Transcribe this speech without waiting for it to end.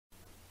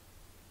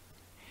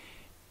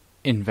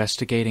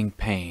Investigating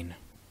pain.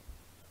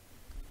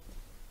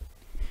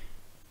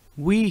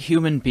 We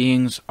human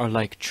beings are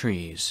like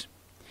trees.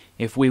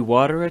 If we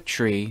water a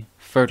tree,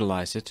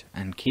 fertilize it,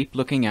 and keep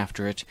looking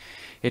after it,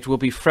 it will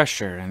be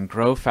fresher and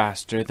grow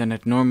faster than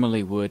it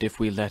normally would if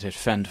we let it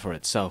fend for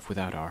itself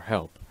without our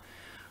help.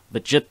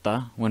 The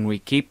citta, when we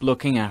keep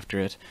looking after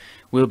it,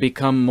 will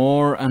become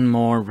more and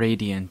more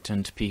radiant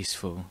and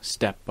peaceful,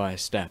 step by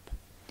step.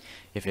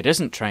 If it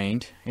isn't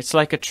trained, it's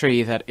like a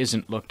tree that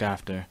isn't looked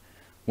after.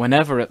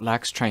 Whenever it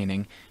lacks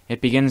training, it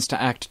begins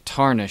to act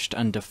tarnished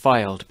and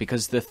defiled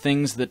because the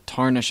things that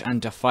tarnish and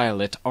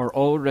defile it are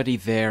already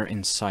there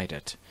inside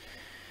it.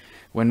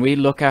 When we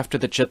look after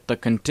the citta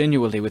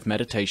continually with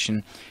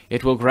meditation,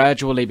 it will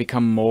gradually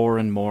become more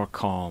and more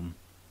calm.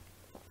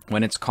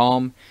 When it's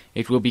calm,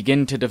 it will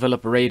begin to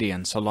develop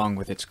radiance along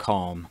with its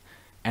calm.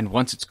 And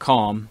once it's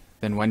calm,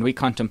 then when we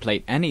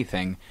contemplate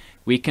anything,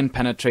 we can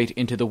penetrate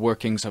into the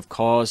workings of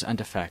cause and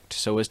effect,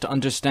 so as to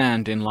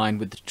understand in line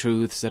with the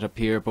truths that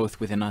appear both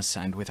within us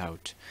and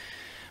without.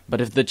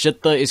 But if the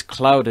citta is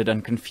clouded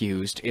and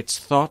confused, its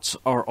thoughts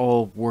are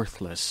all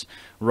worthless.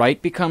 Right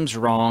becomes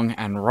wrong,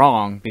 and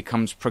wrong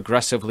becomes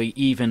progressively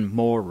even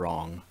more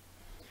wrong.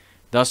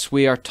 Thus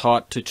we are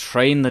taught to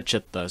train the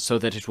citta so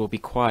that it will be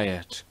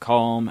quiet,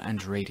 calm,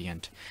 and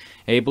radiant,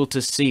 able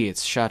to see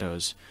its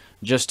shadows,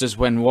 just as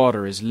when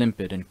water is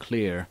limpid and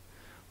clear.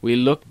 We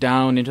look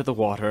down into the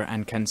water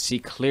and can see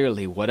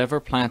clearly whatever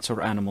plants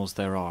or animals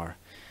there are.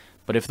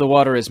 But if the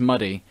water is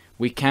muddy,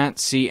 we can't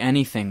see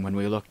anything when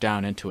we look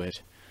down into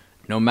it.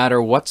 No matter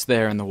what's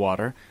there in the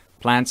water,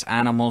 plants,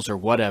 animals, or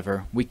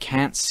whatever, we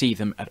can't see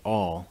them at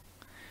all.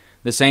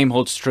 The same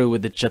holds true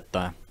with the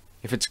citta.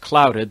 If it's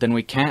clouded, then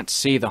we can't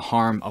see the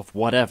harm of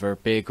whatever,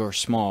 big or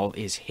small,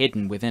 is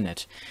hidden within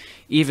it,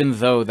 even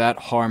though that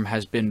harm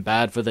has been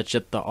bad for the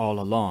citta all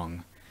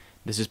along.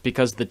 This is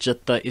because the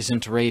citta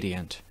isn't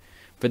radiant.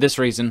 For this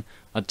reason,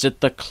 a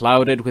citta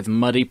clouded with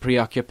muddy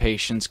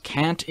preoccupations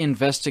can't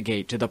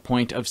investigate to the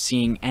point of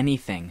seeing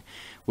anything,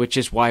 which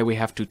is why we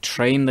have to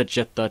train the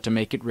citta to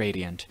make it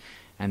radiant,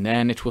 and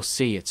then it will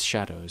see its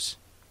shadows.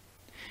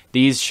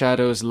 These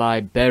shadows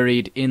lie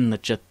buried in the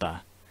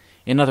citta.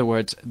 In other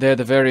words, they're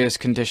the various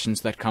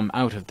conditions that come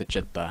out of the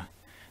citta.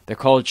 They're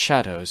called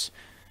shadows,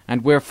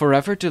 and we're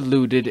forever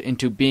deluded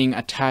into being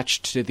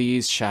attached to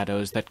these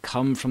shadows that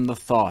come from the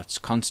thoughts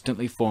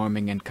constantly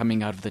forming and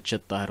coming out of the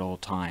citta at all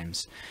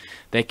times.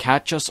 They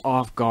catch us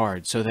off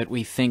guard so that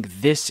we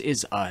think this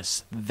is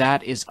us,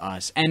 that is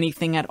us,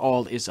 anything at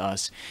all is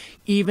us,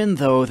 even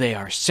though they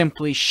are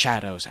simply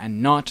shadows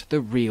and not the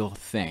real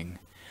thing.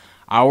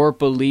 Our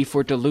belief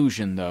or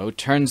delusion, though,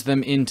 turns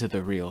them into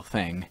the real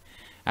thing.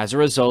 As a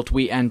result,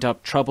 we end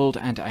up troubled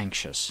and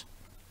anxious.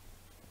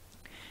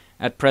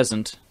 At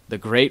present, the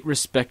great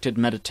respected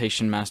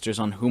meditation masters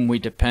on whom we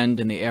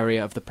depend in the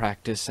area of the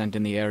practice and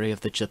in the area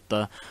of the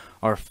citta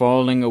are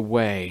falling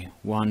away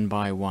one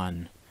by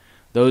one.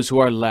 Those who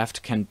are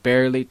left can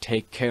barely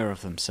take care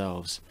of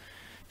themselves.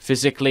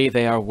 Physically,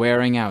 they are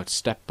wearing out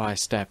step by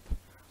step,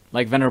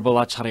 like Venerable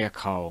Acharya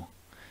Kao.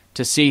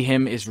 To see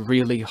him is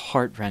really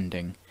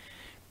heartrending.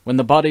 When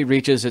the body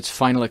reaches its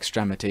final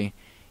extremity,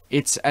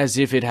 it's as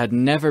if it had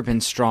never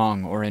been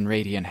strong or in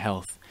radiant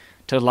health.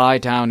 To lie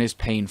down is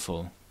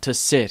painful. To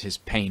sit is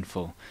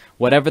painful.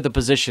 Whatever the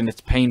position,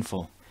 it's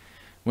painful.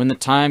 When the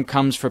time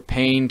comes for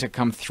pain to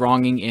come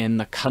thronging in,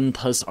 the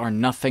khandhas are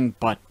nothing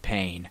but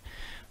pain.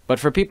 But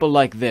for people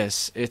like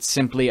this, it's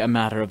simply a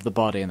matter of the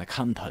body and the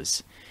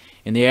khandhas.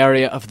 In the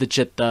area of the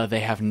citta, they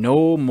have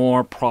no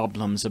more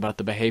problems about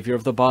the behavior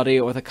of the body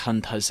or the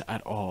khandhas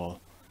at all.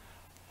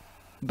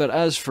 But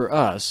as for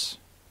us,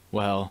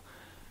 well,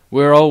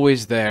 we're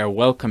always there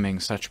welcoming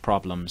such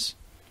problems.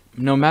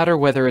 No matter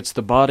whether it's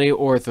the body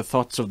or the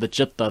thoughts of the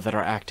citta that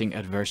are acting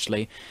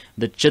adversely,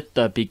 the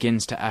citta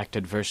begins to act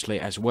adversely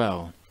as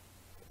well.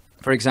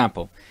 For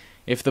example,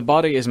 if the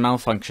body is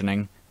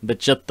malfunctioning, the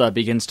citta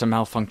begins to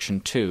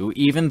malfunction too,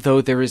 even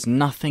though there is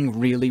nothing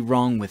really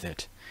wrong with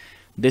it.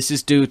 This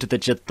is due to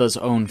the citta's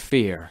own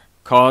fear,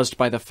 caused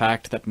by the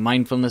fact that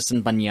mindfulness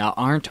and panya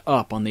aren't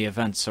up on the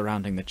events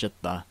surrounding the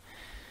citta.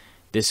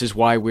 This is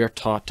why we are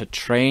taught to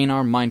train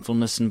our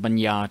mindfulness and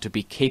panya to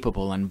be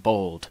capable and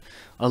bold,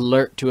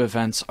 alert to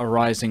events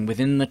arising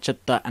within the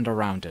citta and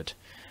around it,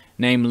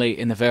 namely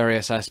in the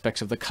various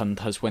aspects of the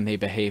khandhas when they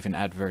behave in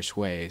adverse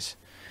ways.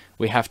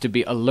 We have to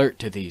be alert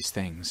to these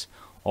things.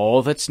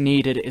 All that's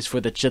needed is for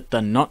the citta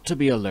not to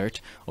be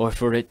alert, or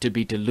for it to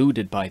be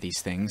deluded by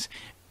these things,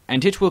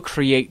 and it will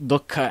create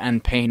dukkha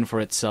and pain for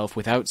itself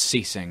without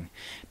ceasing.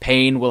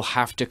 Pain will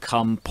have to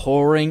come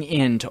pouring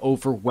in to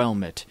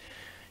overwhelm it.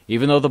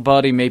 Even though the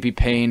body may be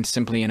pained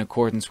simply in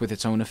accordance with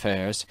its own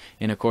affairs,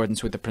 in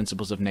accordance with the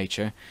principles of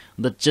nature,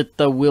 the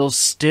citta will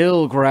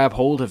still grab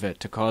hold of it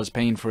to cause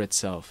pain for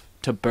itself,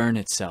 to burn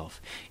itself,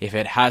 if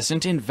it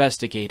hasn't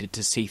investigated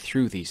to see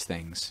through these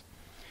things.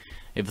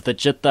 If the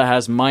citta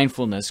has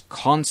mindfulness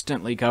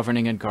constantly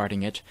governing and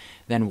guarding it,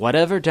 then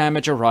whatever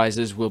damage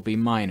arises will be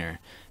minor,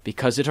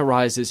 because it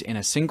arises in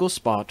a single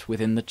spot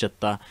within the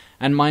citta,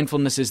 and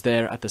mindfulness is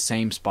there at the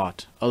same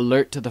spot,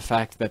 alert to the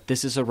fact that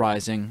this is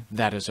arising,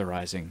 that is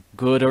arising,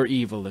 good or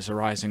evil is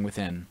arising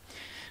within.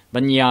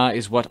 Panya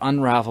is what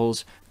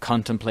unravels,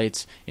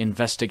 contemplates,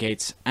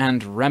 investigates,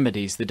 and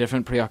remedies the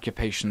different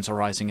preoccupations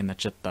arising in the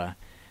citta.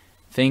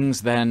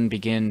 Things then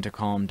begin to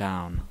calm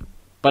down.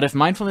 But if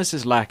mindfulness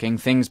is lacking,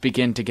 things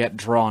begin to get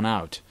drawn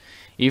out.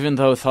 Even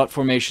though thought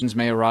formations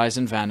may arise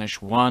and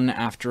vanish one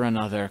after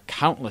another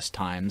countless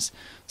times,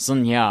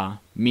 sunya,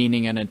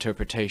 meaning and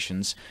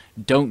interpretations,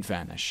 don't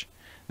vanish.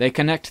 They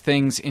connect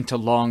things into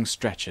long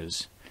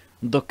stretches.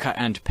 Dukkha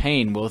and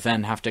pain will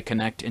then have to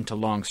connect into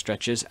long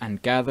stretches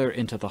and gather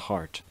into the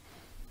heart.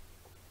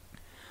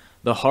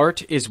 The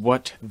heart is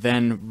what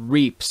then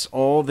reaps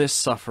all this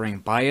suffering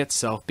by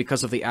itself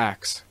because of the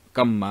acts,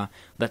 kamma,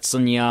 that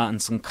sunya and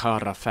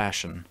sankhara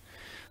fashion.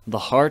 The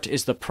heart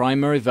is the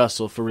primary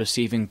vessel for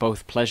receiving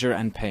both pleasure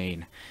and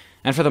pain,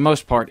 and for the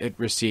most part it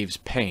receives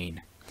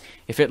pain.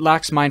 If it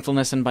lacks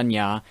mindfulness and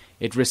panya,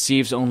 it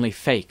receives only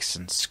fakes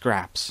and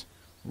scraps,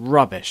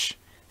 rubbish,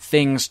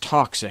 things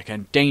toxic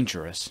and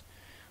dangerous.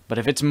 But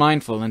if it's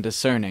mindful and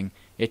discerning,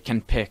 it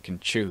can pick and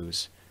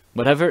choose.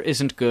 Whatever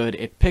isn't good,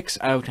 it picks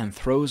out and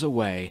throws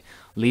away,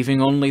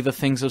 leaving only the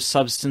things of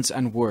substance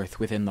and worth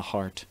within the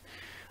heart.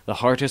 The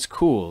heart is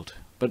cooled,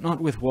 but not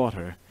with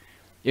water.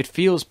 It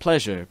feels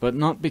pleasure, but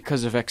not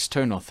because of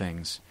external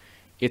things.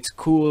 It's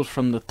cool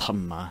from the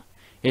Dhamma.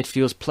 It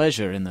feels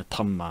pleasure in the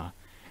Dhamma,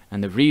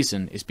 and the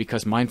reason is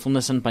because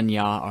mindfulness and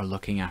panya are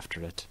looking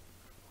after it.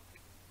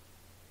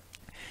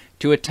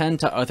 To attend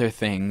to other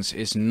things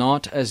is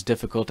not as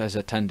difficult as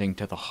attending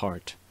to the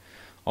heart.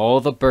 All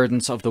the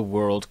burdens of the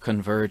world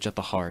converge at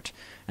the heart,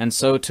 and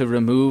so to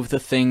remove the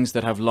things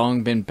that have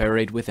long been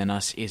buried within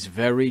us is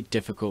very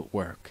difficult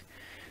work.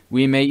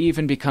 We may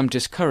even become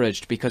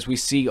discouraged because we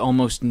see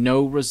almost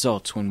no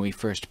results when we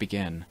first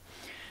begin.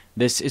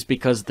 This is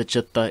because the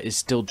citta is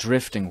still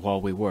drifting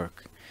while we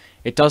work.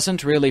 It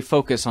doesn't really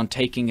focus on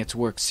taking its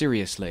work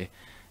seriously,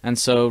 and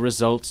so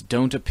results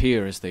don't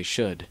appear as they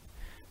should.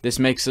 This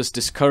makes us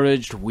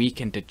discouraged,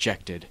 weak, and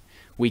dejected.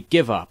 We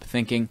give up,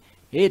 thinking,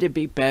 it'd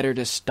be better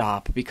to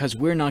stop because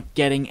we're not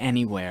getting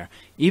anywhere,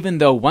 even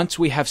though once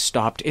we have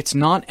stopped, it's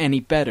not any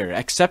better,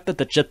 except that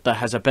the citta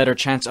has a better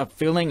chance of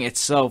filling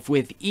itself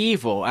with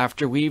evil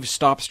after we've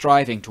stopped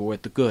striving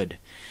toward the good.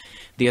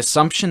 The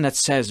assumption that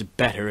says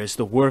better is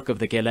the work of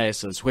the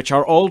kilesas, which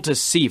are all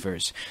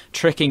deceivers,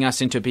 tricking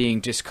us into being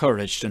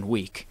discouraged and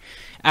weak.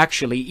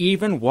 Actually,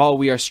 even while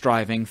we are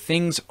striving,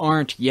 things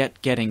aren't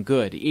yet getting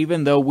good,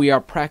 even though we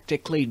are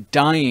practically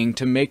dying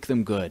to make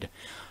them good.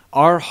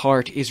 Our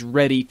heart is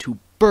ready to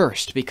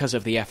burst because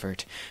of the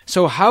effort.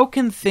 So how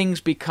can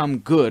things become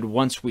good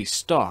once we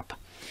stop?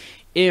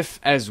 If,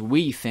 as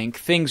we think,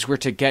 things were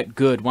to get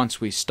good once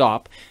we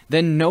stop,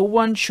 then no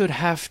one should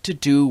have to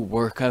do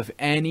work of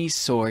any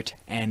sort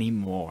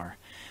anymore.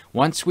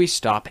 Once we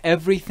stop,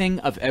 everything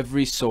of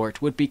every sort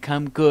would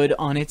become good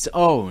on its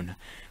own.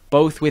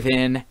 Both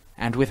within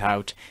and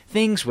without,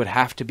 things would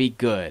have to be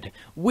good.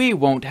 We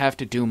won't have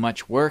to do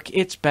much work.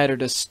 It's better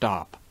to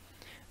stop.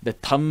 The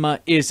Dhamma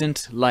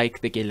isn't like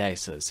the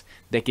kilesas.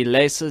 The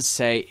kilesas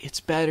say, it's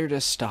better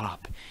to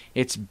stop.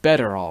 It's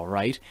better, all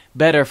right.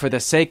 Better for the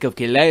sake of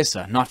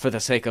kilesa, not for the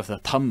sake of the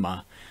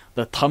Dhamma.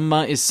 The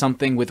Dhamma is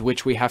something with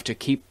which we have to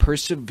keep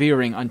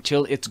persevering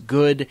until it's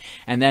good,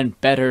 and then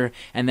better,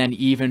 and then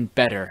even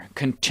better,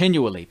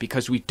 continually,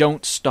 because we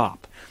don't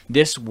stop.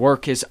 This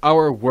work is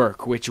our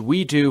work, which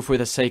we do for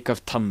the sake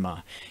of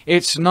Dhamma.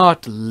 It's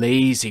not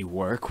lazy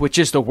work, which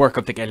is the work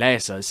of the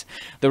kilesas.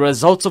 The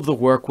results of the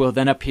work will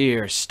then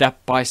appear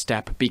step by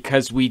step,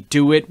 because we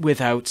do it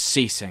without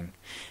ceasing.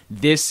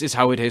 This is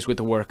how it is with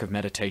the work of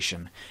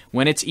meditation.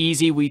 When it's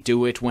easy, we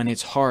do it. When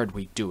it's hard,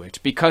 we do it,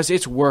 because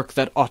it's work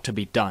that ought to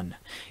be done.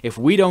 If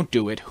we don't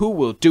do it, who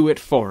will do it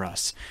for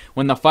us?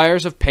 When the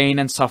fires of pain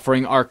and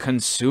suffering are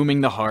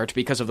consuming the heart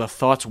because of the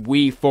thoughts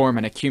we form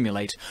and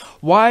accumulate,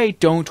 why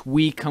don't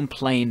we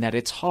complain that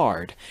it's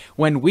hard?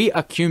 When we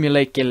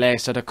accumulate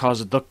kilesa to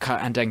cause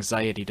dukkha and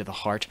anxiety to the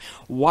heart,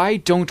 why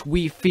don't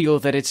we feel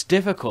that it's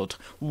difficult?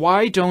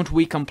 Why don't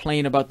we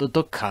complain about the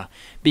dukkha?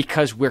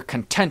 Because we're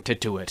content to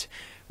do it.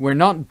 We're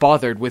not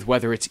bothered with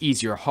whether it's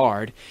easy or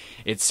hard.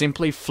 It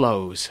simply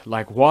flows,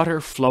 like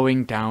water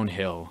flowing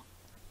downhill.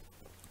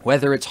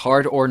 Whether it's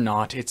hard or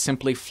not, it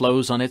simply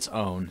flows on its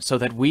own, so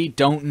that we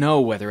don't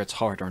know whether it's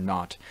hard or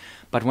not.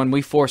 But when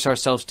we force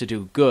ourselves to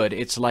do good,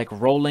 it's like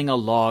rolling a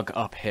log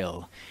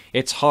uphill.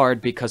 It's hard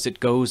because it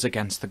goes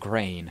against the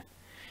grain.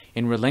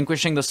 In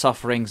relinquishing the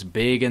sufferings,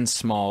 big and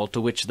small,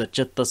 to which the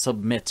citta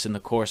submits in the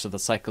course of the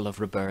cycle of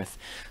rebirth,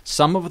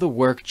 some of the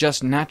work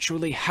just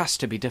naturally has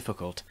to be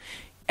difficult.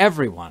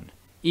 Everyone,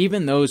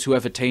 even those who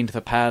have attained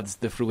the paths,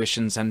 the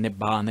fruitions, and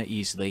nibbana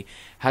easily,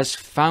 has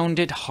found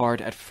it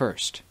hard at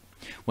first.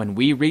 When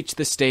we reach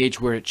the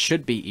stage where it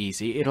should be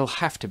easy, it'll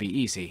have to be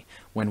easy.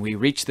 When we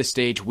reach the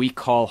stage we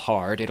call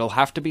hard, it'll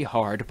have to be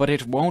hard, but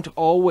it won't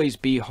always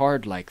be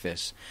hard like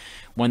this.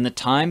 When the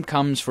time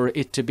comes for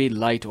it to be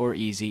light or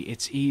easy,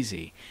 it's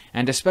easy.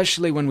 And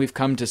especially when we've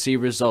come to see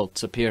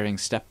results appearing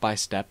step by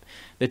step,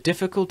 the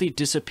difficulty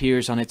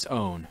disappears on its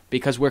own,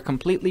 because we're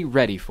completely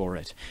ready for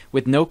it,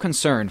 with no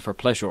concern for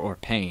pleasure or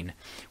pain.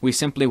 We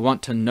simply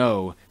want to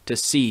know, to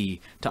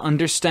see, to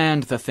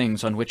understand the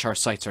things on which our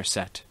sights are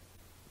set.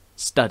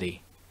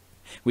 Study.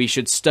 We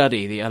should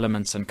study the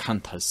elements and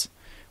khanthas.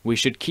 We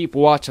should keep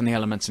watch on the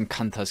elements and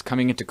khanthas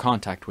coming into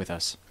contact with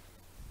us.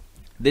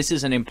 This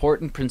is an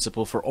important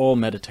principle for all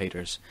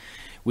meditators.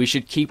 We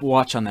should keep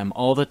watch on them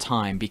all the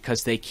time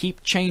because they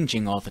keep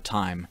changing all the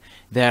time.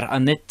 They're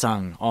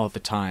anittang all the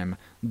time,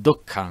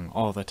 dukkhang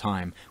all the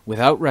time,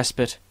 without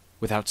respite,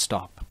 without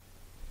stop.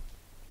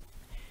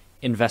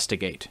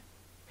 Investigate.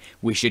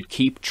 We should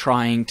keep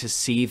trying to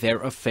see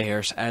their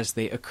affairs as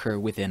they occur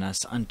within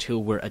us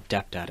until we're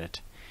adept at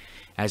it.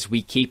 As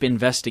we keep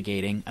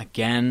investigating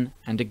again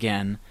and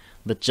again,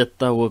 the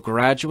citta will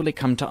gradually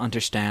come to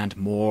understand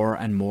more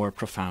and more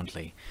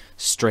profoundly,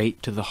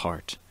 straight to the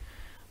heart.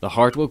 The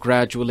heart will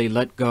gradually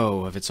let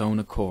go of its own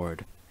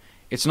accord.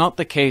 It's not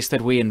the case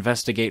that we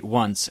investigate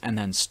once and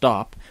then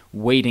stop,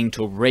 waiting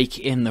to rake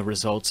in the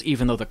results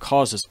even though the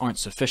causes aren't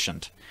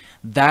sufficient.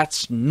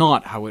 That's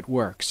not how it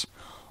works.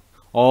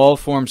 All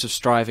forms of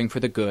striving for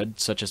the good,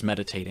 such as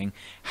meditating,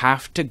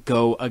 have to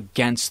go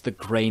against the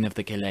grain of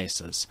the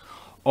kilesas.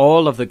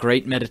 All of the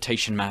great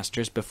meditation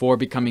masters, before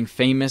becoming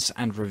famous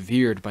and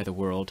revered by the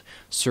world,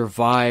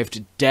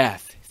 survived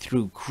death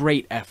through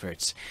great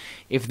efforts.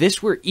 If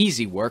this were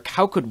easy work,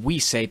 how could we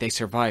say they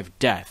survived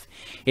death?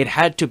 It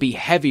had to be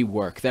heavy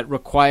work that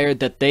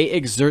required that they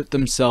exert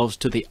themselves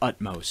to the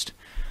utmost.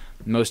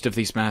 Most of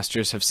these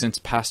masters have since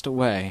passed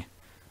away.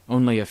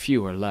 Only a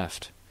few are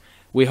left.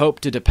 We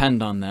hope to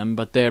depend on them,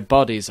 but their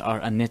bodies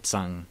are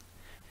anitsang.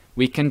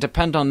 We can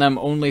depend on them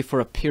only for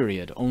a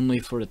period, only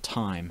for a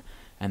time,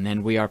 and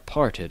then we are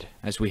parted,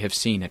 as we have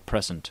seen at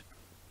present.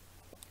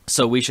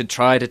 So we should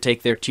try to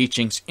take their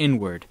teachings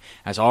inward,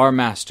 as our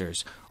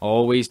masters,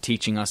 always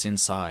teaching us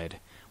inside.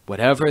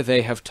 Whatever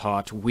they have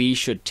taught, we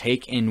should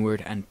take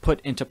inward and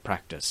put into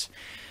practice.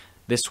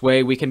 This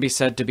way we can be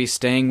said to be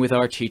staying with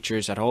our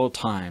teachers at all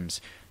times,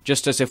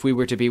 just as if we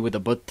were to be with the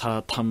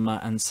Buddha,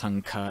 Dhamma, and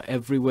Sangha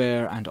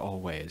everywhere and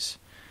always.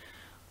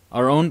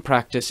 Our own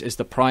practice is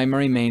the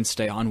primary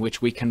mainstay on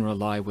which we can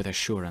rely with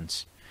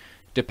assurance.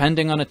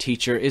 Depending on a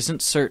teacher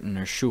isn't certain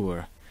or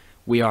sure.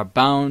 We are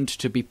bound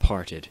to be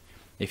parted.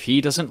 If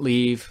he doesn't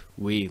leave,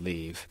 we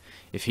leave.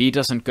 If he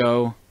doesn't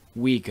go,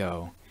 we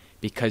go.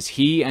 Because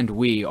he and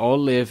we all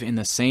live in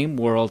the same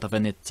world of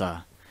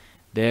anicca.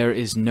 There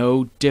is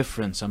no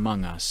difference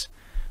among us.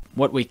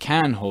 What we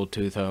can hold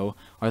to, though,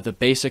 are the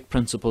basic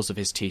principles of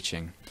his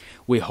teaching.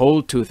 We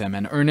hold to them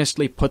and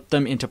earnestly put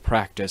them into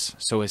practice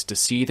so as to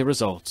see the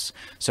results,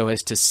 so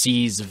as to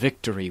seize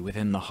victory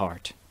within the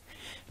heart.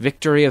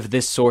 Victory of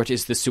this sort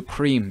is the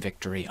supreme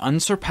victory,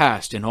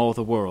 unsurpassed in all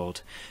the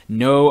world.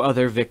 No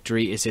other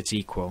victory is its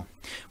equal.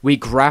 We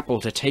grapple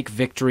to take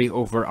victory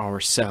over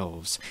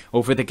ourselves,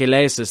 over the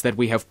kilesas that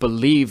we have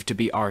believed to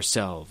be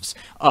ourselves,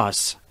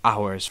 us,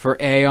 ours, for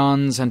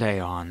aeons and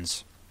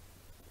aeons.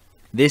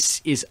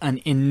 This is an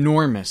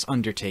enormous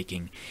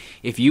undertaking.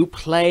 If you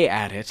play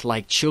at it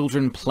like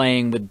children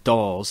playing with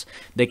dolls,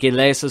 the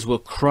kilesas will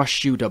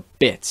crush you to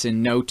bits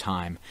in no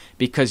time,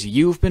 because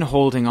you've been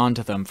holding on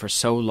to them for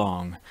so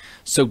long.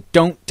 So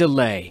don't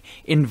delay.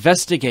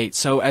 Investigate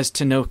so as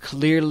to know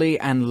clearly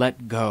and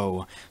let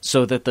go,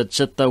 so that the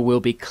citta will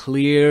be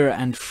clear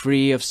and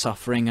free of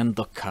suffering and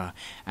dukkha,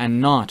 and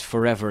not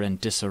forever in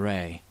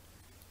disarray.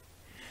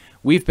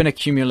 We've been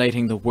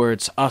accumulating the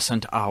words us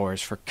and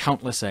ours for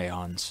countless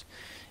aeons.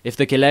 If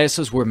the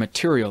kilesas were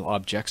material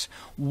objects,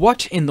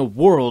 what in the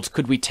world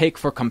could we take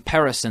for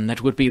comparison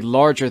that would be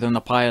larger than the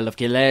pile of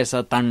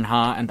kilesa,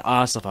 tanha, and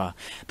asava,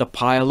 the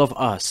pile of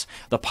us,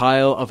 the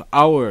pile of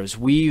ours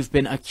we've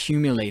been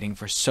accumulating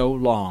for so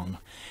long?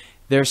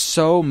 There's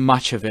so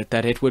much of it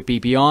that it would be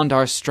beyond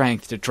our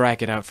strength to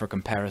drag it out for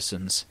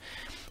comparisons.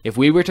 If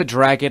we were to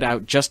drag it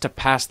out just to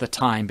pass the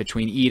time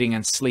between eating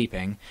and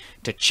sleeping,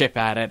 to chip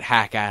at it,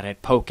 hack at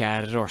it, poke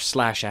at it, or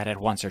slash at it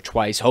once or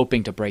twice,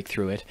 hoping to break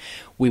through it,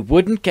 we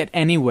wouldn't get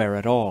anywhere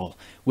at all.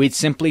 We'd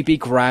simply be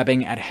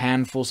grabbing at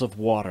handfuls of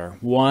water,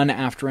 one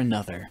after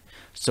another.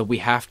 So we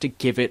have to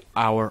give it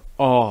our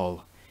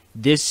all.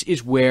 This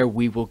is where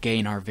we will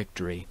gain our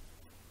victory.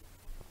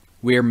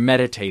 We're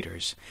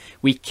meditators.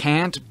 We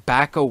can't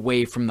back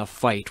away from the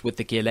fight with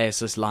the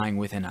kilesas lying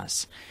within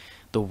us.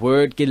 The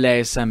word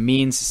kilesa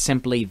means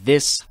simply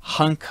this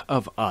hunk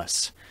of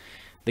us.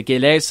 The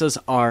kilesas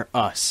are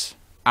us,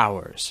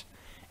 ours.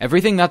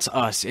 Everything that's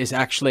us is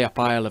actually a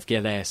pile of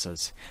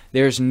kilesas.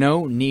 There's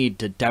no need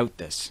to doubt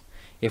this.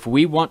 If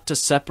we want to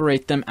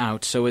separate them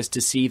out so as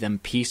to see them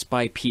piece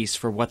by piece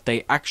for what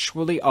they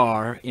actually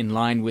are in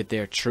line with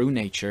their true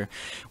nature,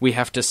 we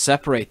have to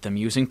separate them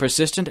using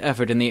persistent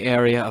effort in the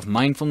area of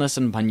mindfulness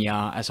and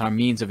panya as our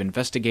means of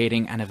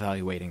investigating and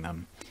evaluating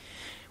them.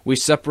 We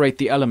separate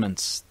the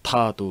elements,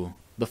 dhatu,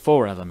 the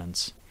 4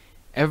 elements.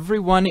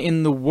 Everyone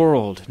in the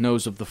world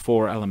knows of the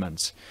 4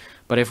 elements,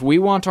 but if we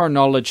want our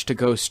knowledge to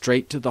go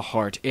straight to the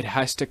heart, it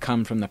has to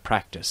come from the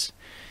practice.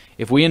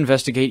 If we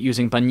investigate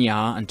using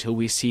panya until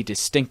we see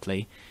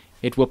distinctly,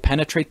 it will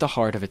penetrate the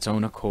heart of its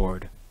own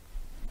accord.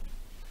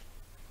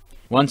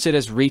 Once it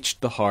has reached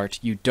the heart,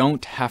 you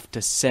don't have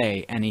to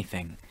say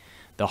anything.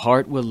 The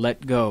heart will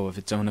let go of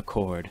its own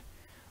accord.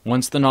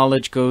 Once the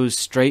knowledge goes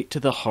straight to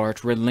the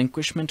heart,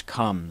 relinquishment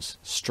comes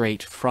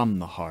straight from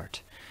the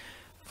heart.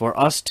 For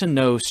us to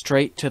know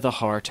straight to the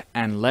heart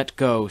and let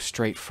go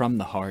straight from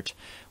the heart,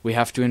 we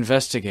have to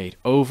investigate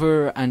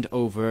over and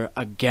over,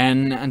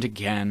 again and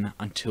again,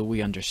 until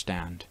we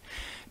understand.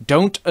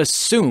 Don't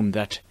assume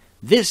that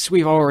this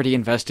we've already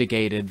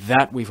investigated,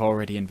 that we've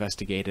already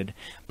investigated,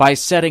 by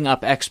setting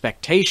up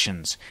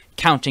expectations,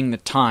 counting the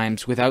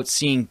times without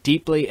seeing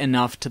deeply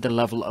enough to the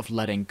level of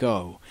letting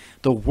go.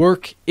 The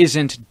work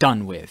isn't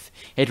done with.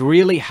 It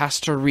really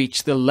has to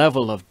reach the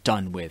level of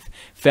done with,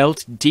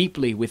 felt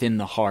deeply within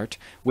the heart,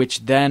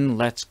 which then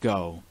lets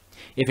go.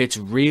 If it's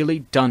really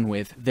done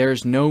with,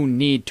 there's no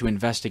need to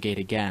investigate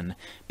again,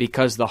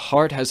 because the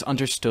heart has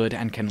understood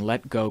and can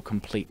let go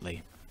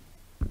completely.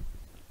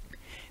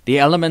 The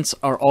elements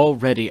are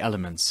already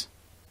elements.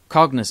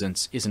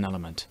 Cognizance is an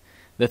element.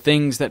 The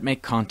things that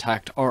make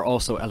contact are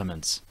also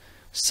elements.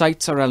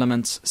 Sights are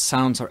elements,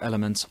 sounds are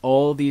elements,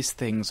 all these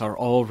things are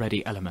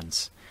already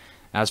elements.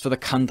 As for the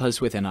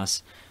khanthas within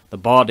us, the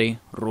body,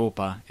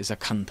 rupa, is a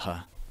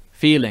kantha.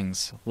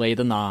 Feelings,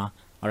 vedana,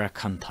 are a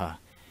kantha.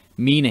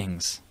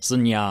 Meanings,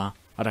 sanya,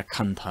 are a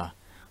kantha.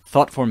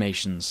 Thought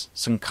formations,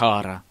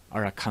 sankhara,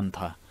 are a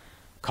kantha.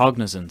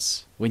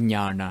 Cognizance,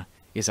 vijnana,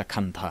 is a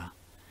kantha.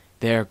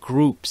 They're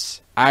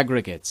groups,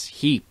 aggregates,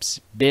 heaps,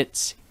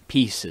 bits,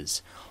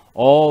 pieces,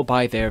 all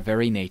by their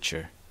very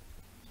nature.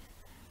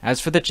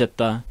 As for the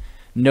citta,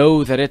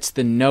 know that it's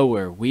the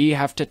knower we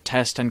have to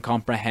test and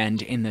comprehend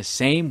in the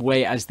same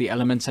way as the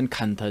elements and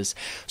khanthas,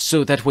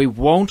 so that we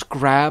won't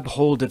grab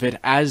hold of it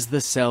as the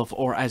self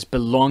or as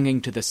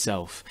belonging to the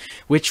self,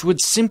 which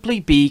would simply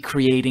be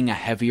creating a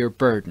heavier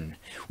burden.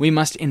 We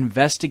must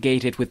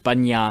investigate it with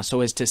panya so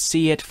as to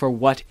see it for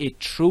what it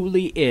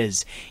truly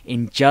is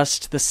in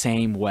just the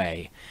same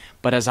way.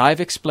 But as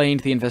I've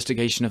explained the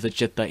investigation of the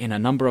citta in a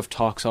number of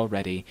talks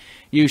already,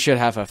 you should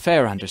have a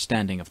fair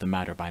understanding of the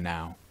matter by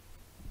now.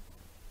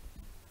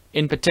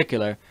 In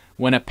particular,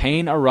 when a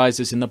pain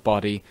arises in the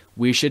body,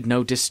 we should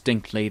know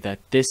distinctly that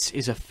this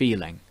is a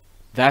feeling.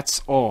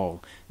 That's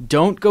all.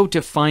 Don't go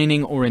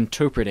defining or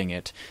interpreting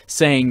it,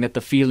 saying that the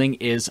feeling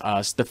is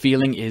us, the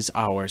feeling is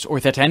ours,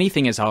 or that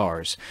anything is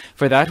ours,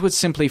 for that would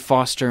simply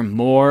foster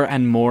more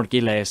and more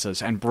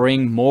kilesas and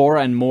bring more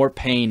and more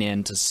pain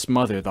in to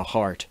smother the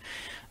heart.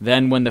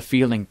 Then when the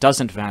feeling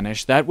doesn't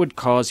vanish, that would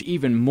cause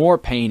even more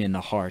pain in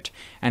the heart,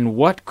 and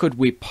what could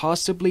we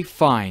possibly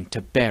find to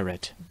bear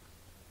it?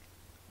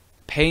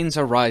 Pains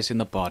arise in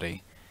the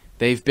body.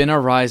 They've been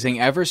arising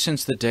ever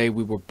since the day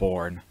we were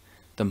born.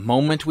 The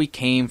moment we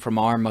came from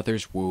our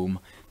mother's womb,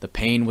 the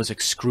pain was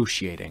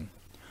excruciating.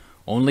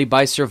 Only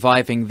by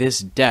surviving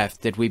this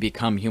death did we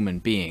become human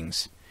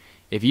beings.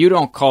 If you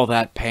don't call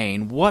that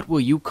pain, what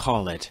will you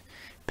call it?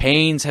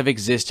 Pains have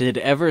existed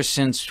ever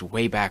since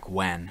way back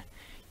when.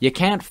 You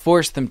can't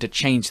force them to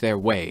change their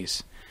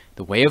ways.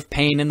 The way of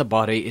pain in the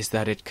body is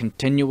that it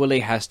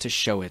continually has to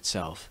show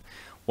itself.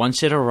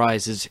 Once it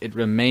arises, it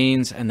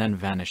remains and then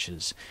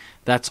vanishes.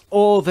 That's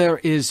all there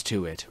is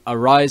to it.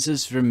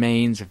 Arises,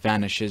 remains,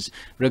 vanishes,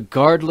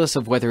 regardless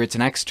of whether it's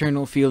an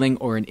external feeling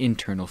or an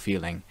internal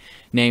feeling,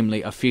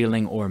 namely a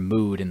feeling or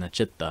mood in the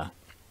citta.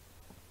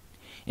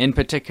 In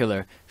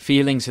particular,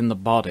 feelings in the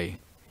body.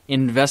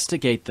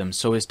 Investigate them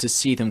so as to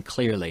see them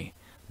clearly.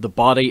 The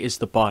body is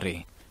the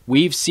body.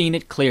 We've seen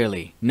it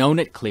clearly, known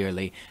it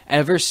clearly,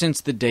 ever since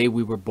the day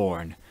we were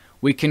born.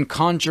 We can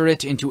conjure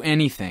it into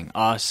anything,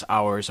 us,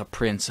 ours, a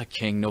prince, a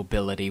king,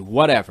 nobility,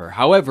 whatever,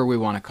 however we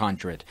want to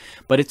conjure it.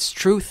 But its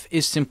truth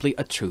is simply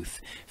a truth,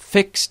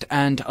 fixed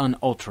and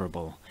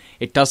unalterable.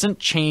 It doesn't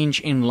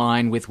change in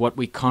line with what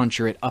we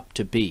conjure it up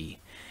to be.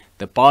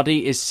 The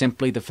body is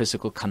simply the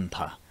physical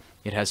kantha.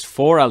 It has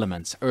 4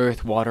 elements,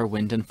 earth, water,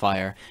 wind, and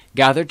fire,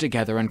 gathered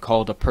together and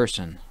called a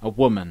person, a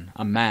woman,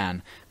 a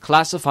man,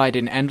 classified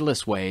in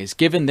endless ways,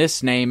 given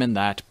this name and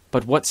that,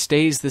 but what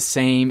stays the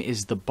same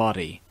is the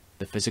body.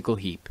 The physical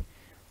heap.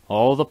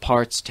 All the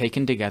parts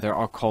taken together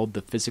are called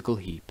the physical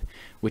heap,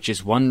 which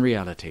is one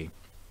reality.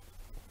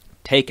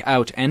 Take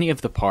out any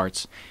of the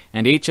parts,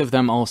 and each of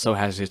them also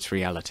has its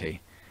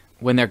reality.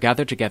 When they're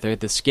gathered together,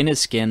 the skin is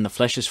skin, the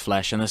flesh is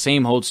flesh, and the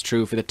same holds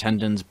true for the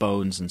tendons,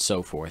 bones, and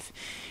so forth.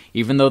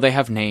 Even though they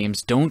have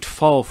names, don't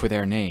fall for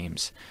their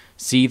names.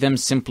 See them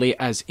simply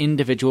as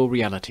individual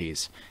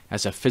realities,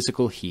 as a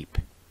physical heap.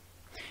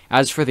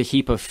 As for the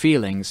heap of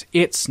feelings,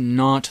 it's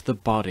not the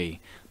body.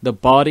 The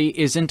body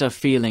isn't a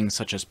feeling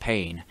such as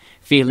pain.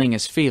 Feeling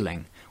is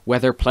feeling.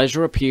 Whether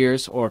pleasure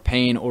appears or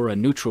pain or a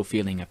neutral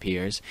feeling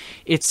appears,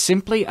 it's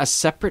simply a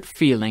separate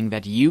feeling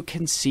that you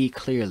can see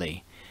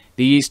clearly.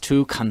 These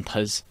two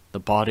khandhas, the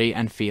body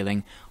and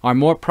feeling, are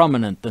more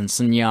prominent than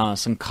sanya,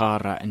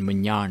 sankhara, and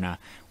vijnana,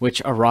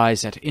 which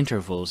arise at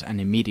intervals and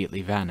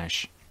immediately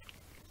vanish.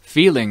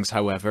 Feelings,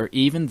 however,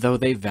 even though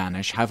they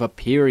vanish, have a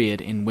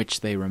period in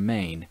which they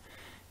remain.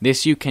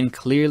 This you can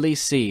clearly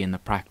see in the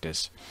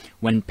practice.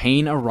 When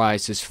pain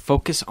arises,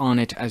 focus on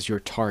it as your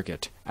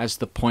target, as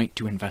the point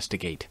to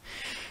investigate.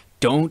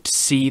 Don't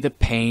see the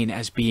pain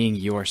as being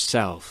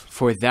yourself,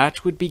 for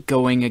that would be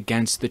going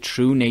against the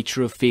true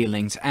nature of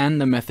feelings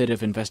and the method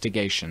of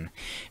investigation,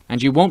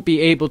 and you won't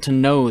be able to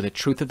know the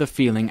truth of the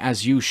feeling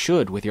as you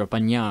should with your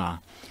panya.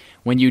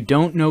 When you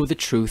don't know the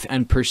truth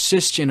and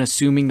persist in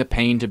assuming the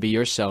pain to be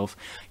yourself,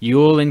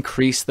 you'll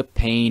increase the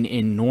pain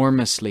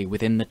enormously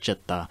within the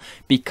citta,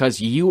 because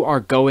you are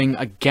going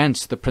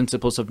against the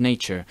principles of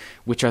nature,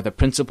 which are the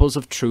principles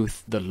of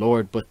truth the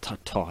Lord Buddha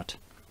taught.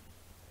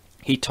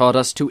 He taught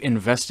us to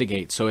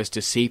investigate so as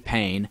to see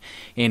pain,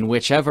 in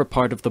whichever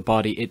part of the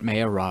body it may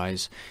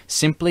arise,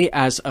 simply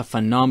as a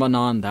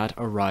phenomenon that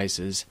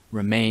arises,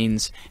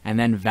 remains, and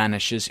then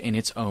vanishes in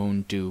its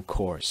own due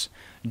course.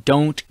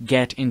 Don't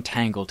get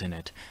entangled in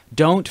it.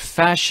 Don't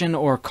fashion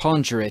or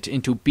conjure it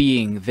into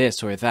being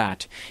this or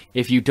that,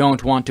 if you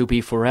don't want to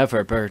be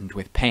forever burdened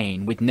with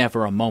pain, with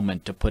never a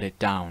moment to put it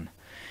down.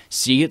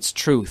 See its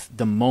truth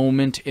the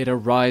moment it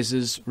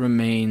arises,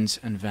 remains,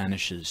 and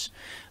vanishes.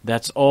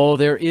 That's all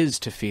there is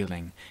to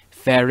feeling.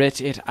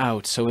 Ferret it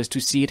out so as to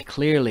see it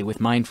clearly with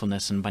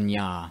mindfulness and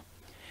panya.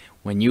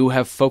 When you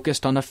have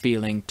focused on a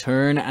feeling,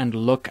 turn and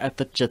look at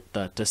the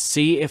citta to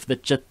see if the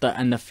citta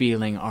and the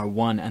feeling are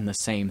one and the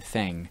same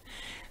thing.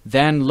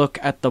 Then look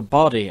at the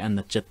body and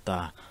the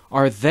citta.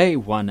 Are they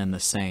one and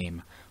the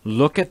same?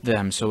 Look at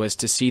them so as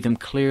to see them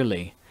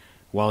clearly.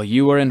 While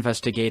you are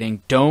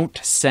investigating, don't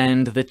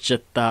send the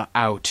citta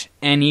out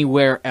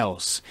anywhere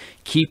else.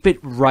 Keep it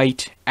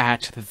right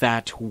at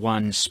that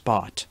one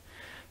spot.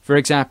 For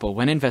example,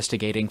 when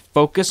investigating,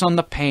 focus on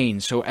the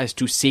pain so as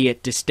to see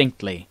it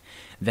distinctly.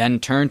 Then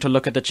turn to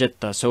look at the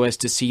citta so as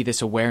to see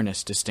this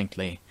awareness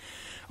distinctly.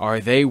 Are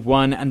they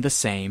one and the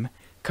same?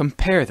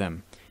 Compare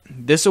them.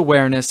 This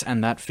awareness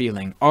and that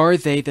feeling, are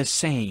they the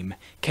same?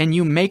 Can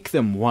you make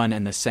them one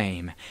and the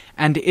same?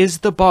 And is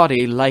the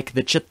body like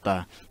the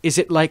citta? Is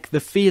it like the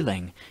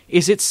feeling?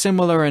 Is it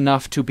similar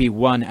enough to be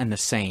one and the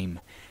same?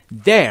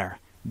 There!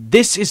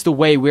 This is the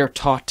way we're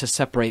taught to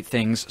separate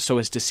things so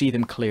as to see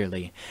them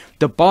clearly.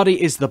 The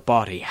body is the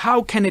body.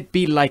 How can it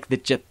be like the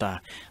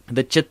citta?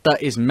 The citta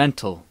is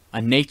mental,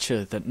 a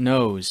nature that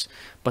knows.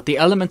 But the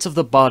elements of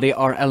the body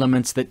are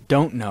elements that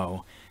don't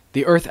know.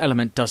 The earth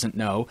element doesn't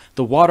know,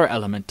 the water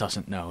element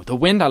doesn't know, the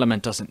wind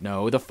element doesn't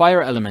know, the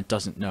fire element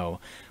doesn't know.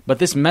 But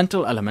this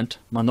mental element,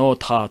 mano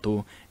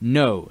dhatu,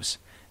 knows.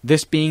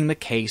 This being the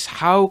case,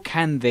 how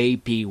can they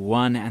be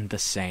one and the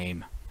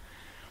same?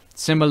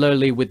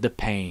 Similarly with the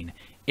pain,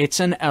 it's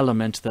an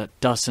element that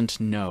doesn't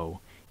know.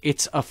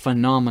 It's a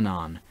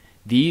phenomenon.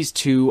 These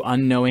two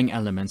unknowing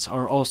elements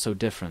are also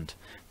different.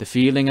 The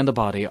feeling and the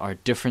body are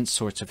different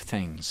sorts of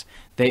things.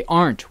 They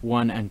aren't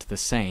one and the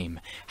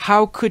same.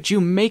 How could you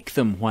make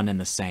them one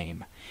and the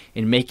same?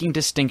 In making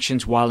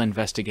distinctions while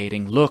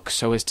investigating, look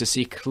so as to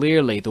see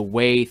clearly the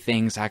way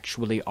things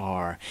actually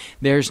are.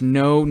 There's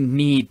no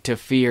need to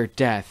fear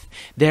death.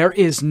 There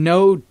is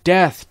no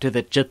death to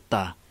the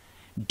citta.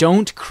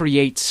 Don't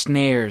create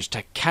snares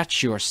to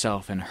catch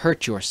yourself and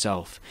hurt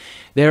yourself.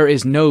 There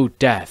is no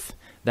death.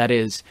 That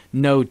is,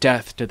 no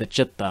death to the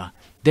citta.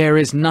 There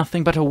is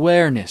nothing but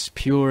awareness,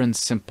 pure and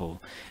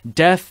simple.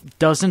 Death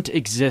doesn't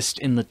exist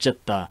in the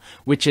citta,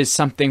 which is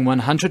something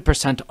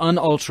 100%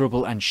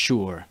 unalterable and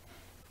sure.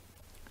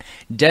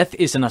 Death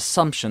is an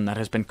assumption that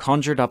has been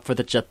conjured up for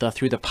the citta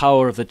through the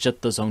power of the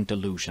citta's own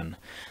delusion.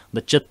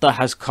 The citta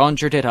has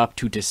conjured it up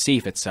to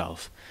deceive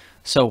itself.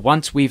 So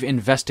once we've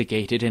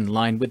investigated in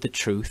line with the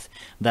truth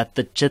that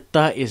the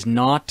citta is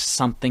not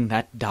something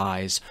that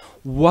dies,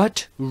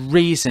 what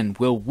reason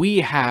will we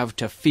have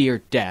to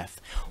fear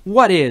death?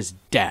 What is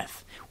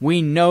death?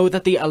 We know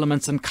that the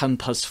elements and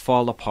khandhas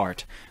fall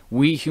apart.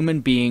 We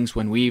human beings,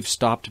 when we've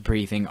stopped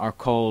breathing, are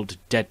called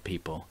dead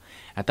people.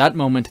 At that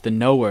moment, the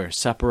knower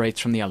separates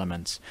from the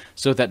elements,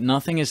 so that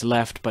nothing is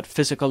left but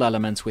physical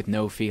elements with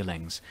no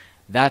feelings.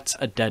 That's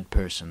a dead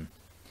person.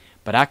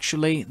 But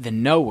actually, the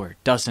knower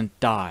doesn't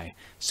die,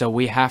 so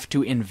we have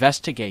to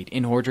investigate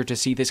in order to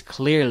see this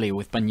clearly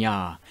with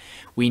panya.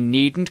 We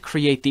needn't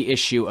create the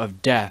issue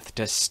of death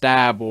to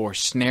stab or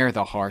snare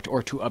the heart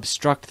or to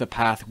obstruct the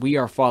path we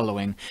are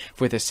following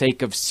for the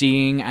sake of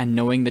seeing and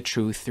knowing the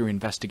truth through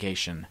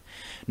investigation.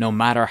 No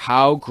matter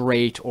how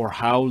great or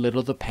how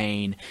little the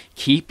pain,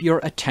 keep your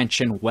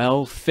attention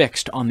well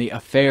fixed on the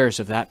affairs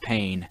of that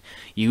pain.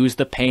 Use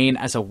the pain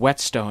as a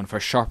whetstone for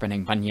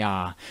sharpening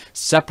panya.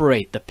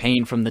 Separate the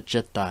pain from the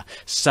citta.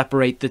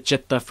 Separate the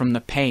citta from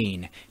the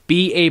pain.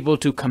 Be able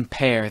to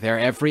compare their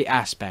every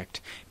aspect.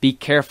 Be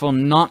careful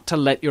not to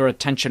let your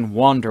attention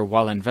wander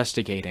while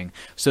investigating,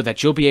 so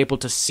that you'll be able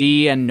to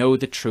see and know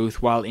the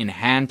truth while in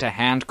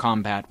hand-to-hand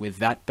combat with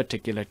that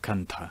particular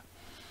kantha.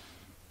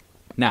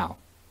 Now,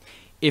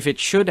 if it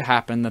should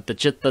happen that the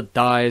citta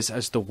dies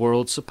as the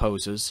world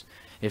supposes,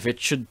 if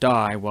it should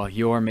die while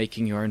you're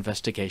making your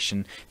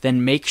investigation,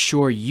 then make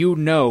sure you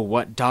know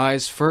what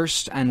dies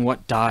first and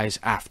what dies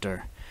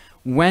after.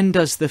 When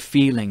does the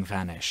feeling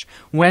vanish?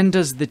 When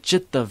does the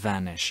citta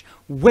vanish?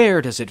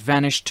 Where does it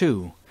vanish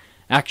to?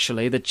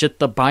 Actually, the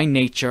citta by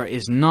nature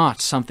is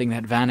not something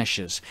that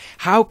vanishes.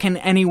 How can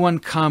anyone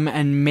come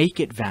and make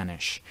it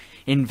vanish?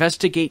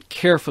 Investigate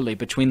carefully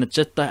between the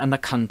citta and the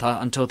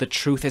kantha until the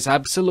truth is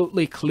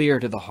absolutely clear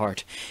to the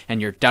heart,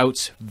 and your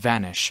doubts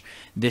vanish.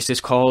 This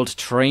is called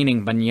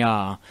training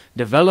banya,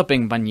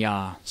 developing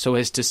banya, so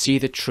as to see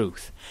the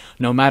truth.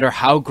 No matter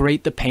how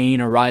great the pain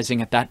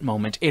arising at that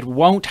moment, it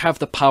won't have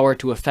the power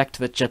to affect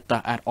the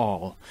citta at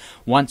all.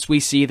 Once we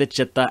see the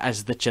citta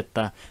as the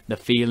citta, the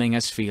feeling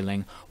as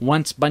feeling,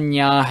 once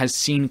banya has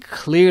seen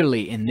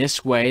clearly in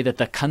this way that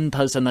the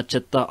kanthas and the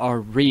citta are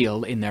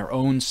real in their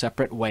own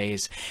separate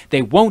ways,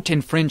 they won't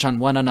infringe on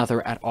one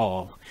another at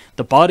all.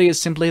 The body is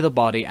simply the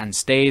body and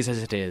stays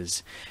as it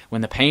is.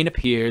 When the pain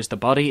appears, the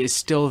body is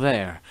still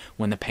there.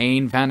 When the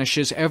pain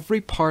vanishes,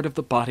 every part of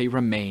the body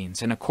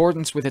remains in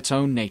accordance with its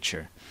own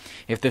nature.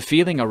 If the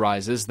feeling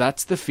arises,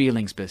 that's the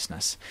feeling's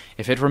business.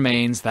 If it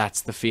remains,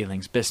 that's the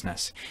feeling's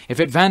business. If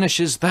it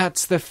vanishes,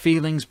 that's the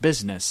feeling's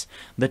business.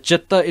 The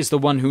citta is the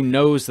one who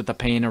knows that the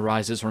pain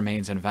arises,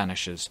 remains, and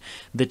vanishes.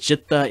 The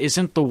citta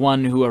isn't the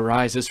one who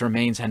arises,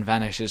 remains, and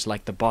vanishes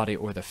like the body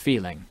or the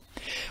feeling.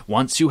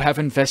 Once you have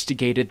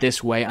investigated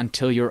this way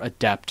until you're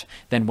adept,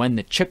 then when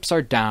the chips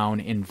are down,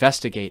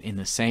 investigate in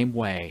the same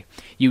way.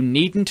 You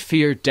needn't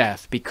fear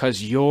death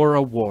because you're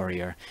a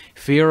warrior.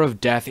 Fear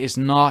of death is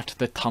not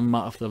the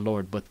Dhamma of the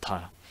Lord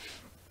Buddha.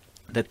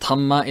 The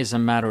Dhamma is a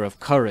matter of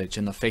courage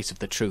in the face of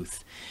the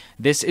truth.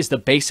 This is the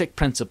basic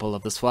principle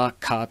of the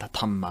Swakata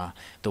Dhamma,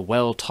 the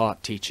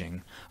well-taught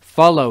teaching.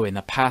 Follow in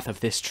the path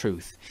of this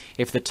truth.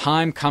 If the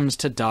time comes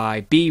to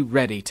die, be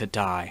ready to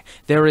die.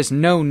 There is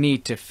no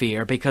need to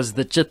fear, because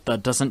the citta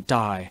doesn't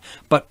die.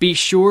 But be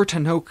sure to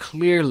know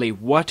clearly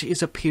what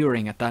is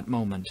appearing at that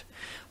moment.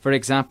 For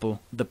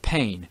example, the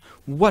pain.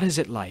 What is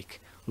it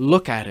like?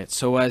 Look at it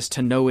so as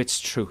to know its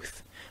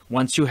truth.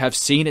 Once you have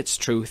seen its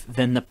truth,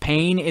 then the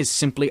pain is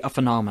simply a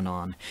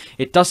phenomenon.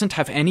 It doesn't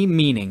have any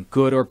meaning,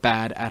 good or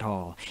bad at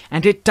all.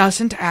 And it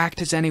doesn't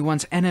act as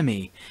anyone's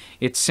enemy.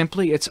 It's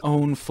simply its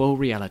own full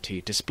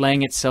reality,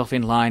 displaying itself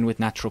in line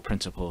with natural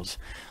principles.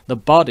 The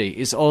body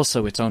is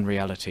also its own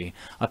reality,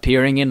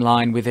 appearing in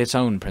line with its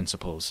own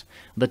principles.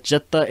 The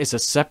citta is a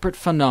separate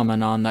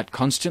phenomenon that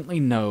constantly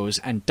knows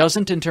and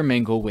doesn't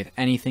intermingle with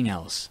anything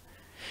else.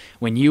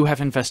 When you have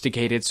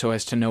investigated so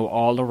as to know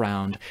all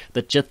around,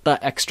 the citta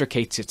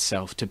extricates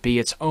itself to be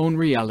its own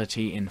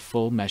reality in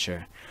full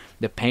measure.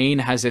 The pain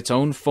has its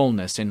own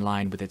fullness in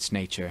line with its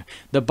nature.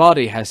 The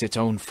body has its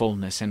own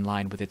fullness in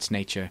line with its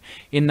nature,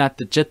 in that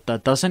the citta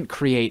doesn't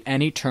create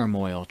any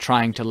turmoil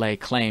trying to lay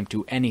claim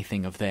to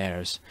anything of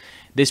theirs.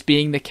 This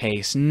being the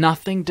case,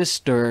 nothing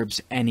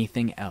disturbs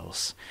anything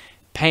else.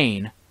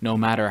 Pain, no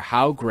matter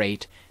how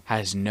great,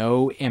 has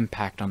no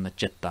impact on the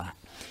citta.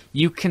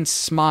 You can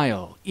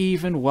smile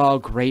even while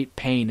great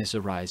pain is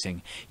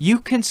arising. You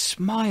can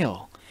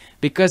smile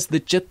because the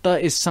citta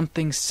is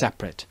something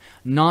separate,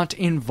 not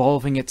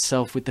involving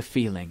itself with the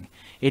feeling.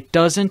 It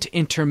doesn't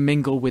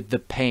intermingle with the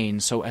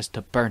pain so as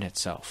to burn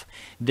itself.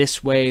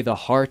 This way the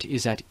heart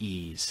is at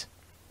ease.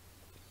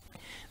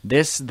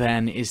 This,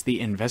 then, is the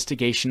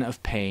investigation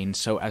of pain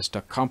so as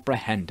to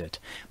comprehend it,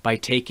 by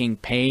taking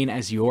pain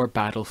as your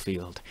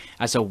battlefield,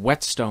 as a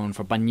whetstone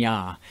for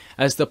banya,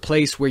 as the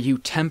place where you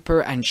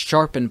temper and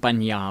sharpen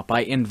banya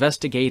by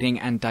investigating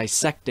and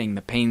dissecting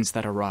the pains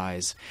that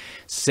arise.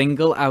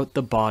 Single out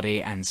the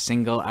body and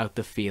single out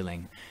the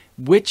feeling.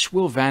 Which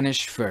will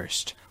vanish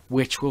first?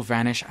 Which will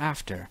vanish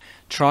after?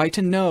 Try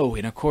to know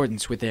in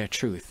accordance with their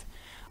truth.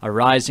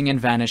 Arising and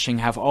vanishing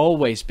have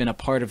always been a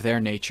part of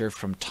their nature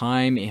from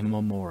time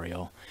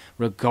immemorial.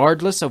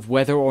 Regardless of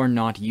whether or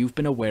not you've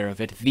been aware of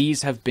it,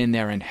 these have been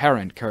their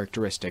inherent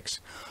characteristics.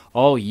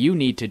 All you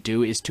need to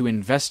do is to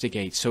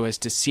investigate so as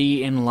to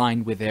see in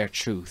line with their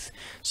truth,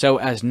 so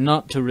as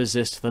not to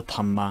resist the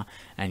Dhamma,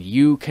 and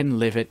you can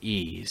live at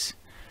ease.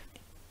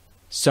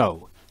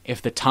 So,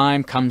 if the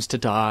time comes to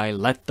die,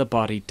 let the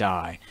body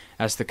die,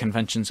 as the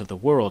conventions of the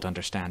world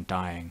understand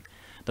dying.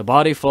 The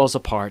body falls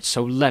apart,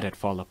 so let it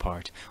fall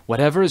apart.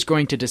 Whatever is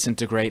going to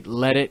disintegrate,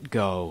 let it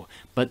go.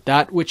 But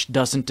that which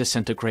doesn't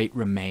disintegrate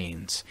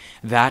remains.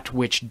 That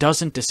which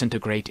doesn't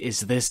disintegrate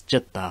is this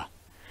citta.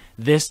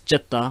 This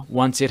citta,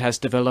 once it has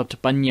developed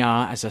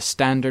banya as a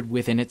standard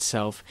within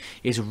itself,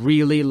 is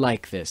really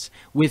like this,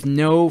 with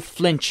no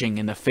flinching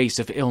in the face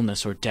of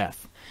illness or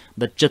death.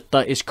 The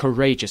citta is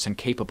courageous and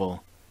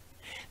capable.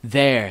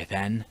 There,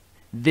 then,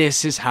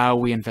 this is how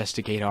we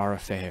investigate our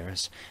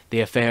affairs,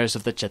 the affairs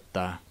of the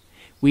citta.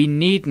 We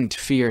needn't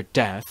fear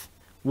death.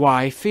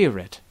 Why fear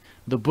it?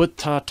 The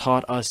Buddha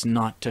taught us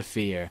not to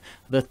fear.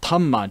 The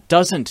Dhamma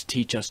doesn't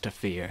teach us to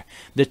fear.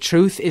 The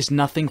truth is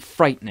nothing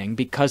frightening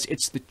because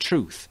it's the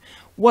truth.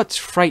 What's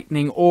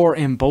frightening or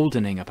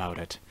emboldening about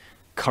it?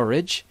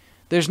 Courage?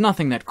 There's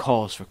nothing that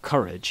calls for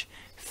courage.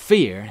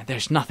 Fear?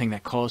 There's nothing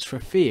that calls for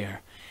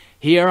fear.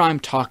 Here I'm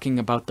talking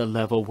about the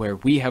level where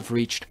we have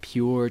reached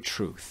pure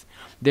truth.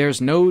 There's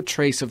no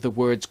trace of the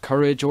words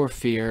courage or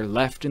fear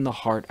left in the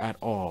heart at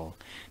all.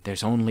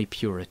 There's only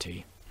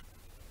purity.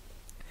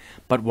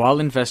 But while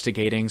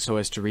investigating so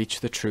as to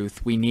reach the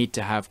truth, we need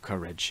to have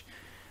courage.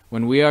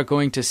 When we are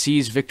going to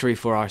seize victory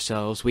for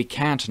ourselves, we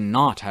can't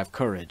not have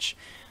courage.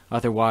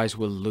 Otherwise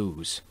we'll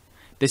lose.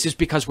 This is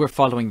because we're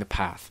following the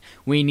path.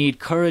 We need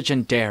courage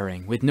and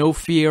daring, with no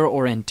fear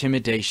or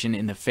intimidation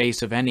in the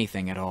face of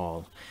anything at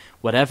all.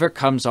 Whatever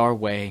comes our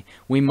way,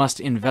 we must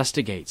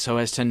investigate so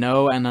as to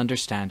know and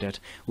understand it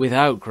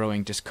without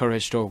growing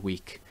discouraged or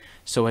weak,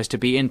 so as to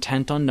be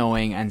intent on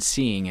knowing and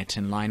seeing it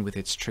in line with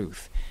its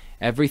truth.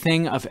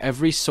 Everything of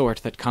every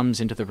sort that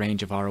comes into the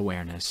range of our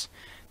awareness.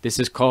 This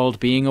is called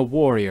being a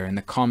warrior in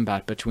the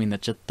combat between the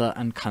citta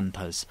and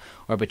khandhas,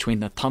 or between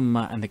the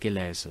Dhamma and the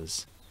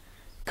kilesas.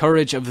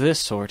 Courage of this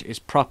sort is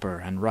proper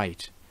and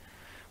right.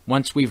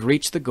 Once we've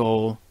reached the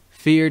goal,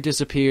 fear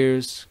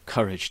disappears,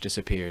 courage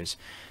disappears,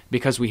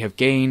 because we have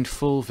gained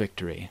full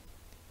victory.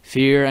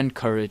 Fear and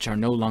courage are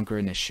no longer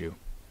an issue.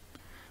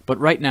 But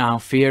right now,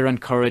 fear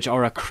and courage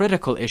are a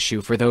critical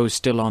issue for those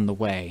still on the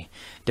way.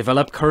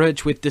 Develop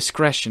courage with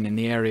discretion in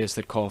the areas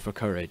that call for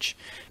courage.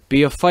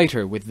 Be a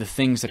fighter with the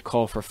things that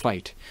call for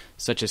fight,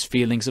 such as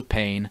feelings of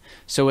pain,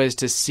 so as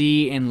to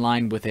see in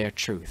line with their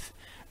truth.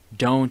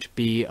 Don't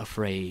be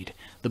afraid.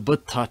 The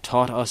Buddha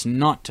taught us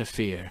not to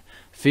fear.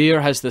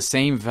 Fear has the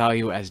same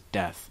value as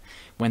death.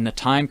 When the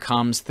time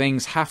comes,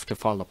 things have to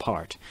fall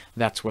apart.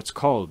 That's what's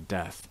called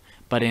death.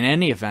 But in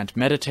any event,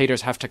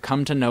 meditators have to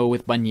come to know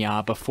with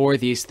Banya before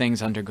these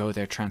things undergo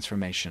their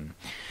transformation.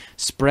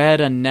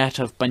 Spread a net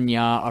of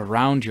Banya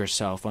around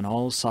yourself on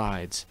all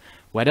sides.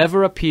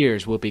 Whatever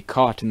appears will be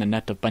caught in the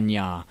net of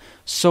Banya.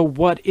 So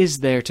what is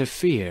there to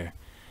fear?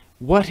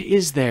 What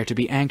is there to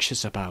be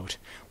anxious about?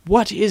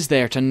 What is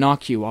there to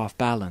knock you off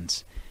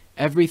balance?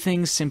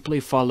 Everything simply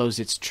follows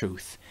its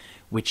truth,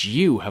 which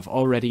you have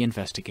already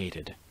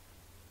investigated.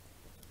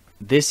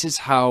 This is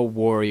how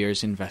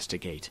warriors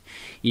investigate.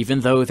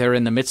 Even though they're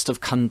in the midst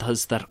of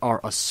khandhas that are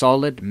a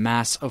solid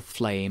mass of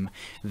flame,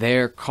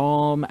 they're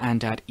calm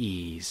and at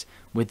ease,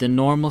 with the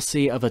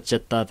normalcy of a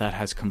citta that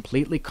has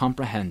completely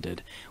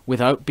comprehended,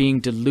 without being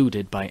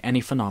deluded by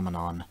any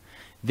phenomenon.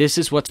 This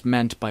is what's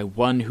meant by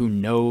one who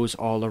knows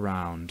all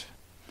around.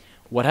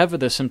 Whatever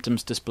the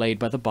symptoms displayed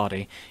by the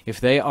body, if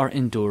they are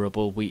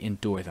endurable, we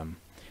endure them.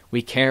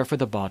 We care for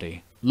the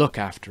body, look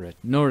after it,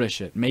 nourish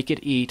it, make it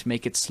eat,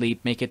 make it sleep,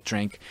 make it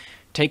drink,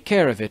 take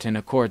care of it in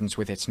accordance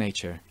with its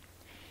nature.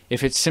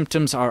 If its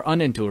symptoms are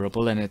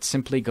unendurable and it's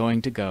simply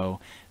going to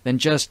go, then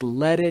just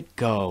let it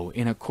go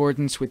in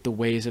accordance with the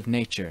ways of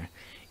nature.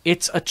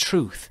 It's a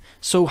truth,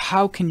 so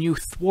how can you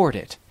thwart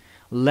it?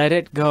 Let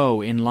it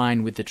go in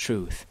line with the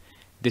truth.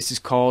 This is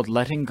called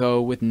letting go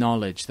with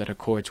knowledge that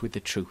accords with the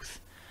truth.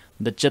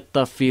 The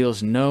citta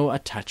feels no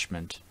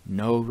attachment,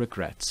 no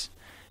regrets.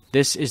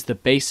 This is the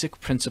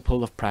basic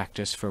principle of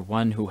practice for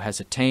one who has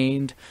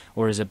attained,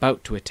 or is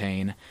about to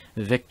attain,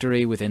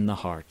 victory within the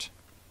heart.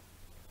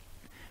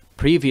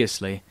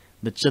 Previously,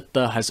 the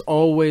citta has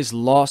always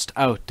lost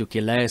out to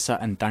kilesa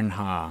and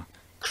tanha,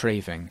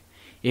 craving.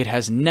 It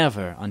has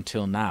never,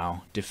 until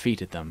now,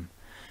 defeated them.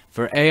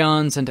 For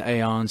aeons and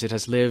aeons it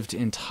has lived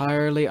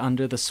entirely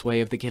under the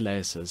sway of the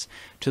kilesas,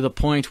 to the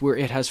point where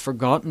it has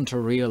forgotten to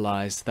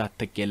realize that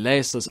the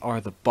kilesas are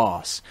the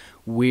boss,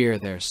 we're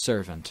their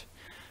servant.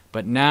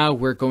 But now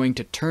we're going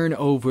to turn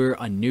over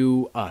a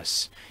new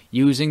us,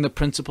 using the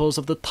principles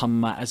of the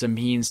Dhamma as a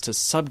means to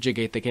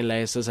subjugate the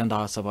kilesas and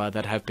asava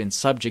that have been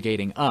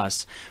subjugating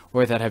us,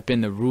 or that have been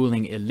the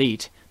ruling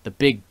elite, the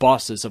big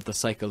bosses of the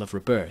cycle of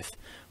rebirth,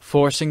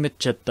 forcing the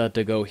citta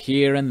to go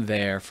here and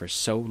there for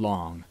so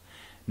long.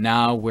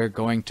 Now we're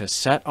going to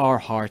set our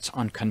hearts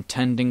on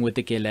contending with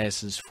the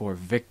kilesas for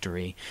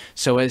victory,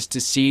 so as to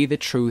see the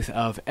truth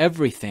of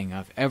everything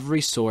of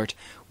every sort,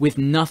 with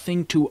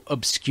nothing to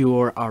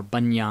obscure our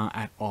banya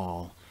at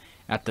all.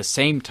 At the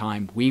same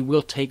time, we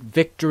will take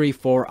victory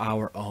for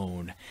our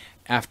own,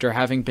 after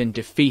having been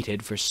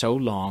defeated for so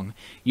long,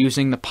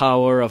 using the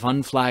power of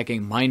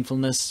unflagging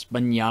mindfulness,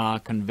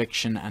 banya,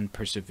 conviction, and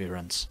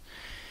perseverance.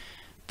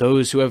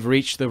 Those who have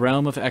reached the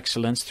realm of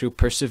excellence through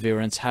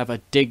perseverance have a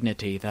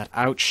dignity that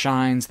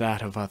outshines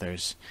that of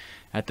others.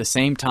 At the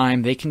same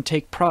time, they can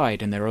take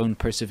pride in their own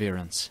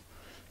perseverance.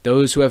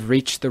 Those who have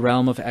reached the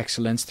realm of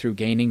excellence through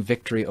gaining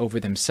victory over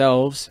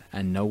themselves,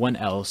 and no one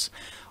else,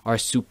 are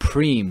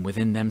supreme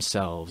within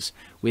themselves,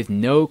 with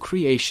no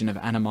creation of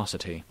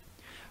animosity.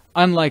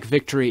 Unlike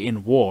victory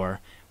in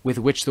war, with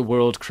which the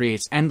world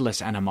creates endless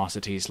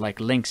animosities like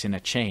links in a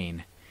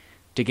chain.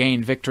 To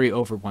gain victory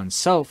over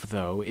oneself,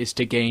 though, is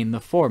to gain the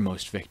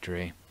foremost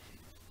victory.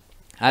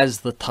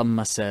 As the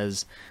Dhamma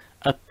says,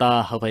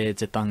 Atta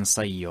havajitang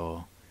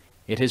sayyo.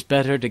 It is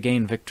better to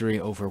gain victory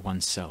over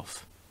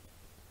oneself.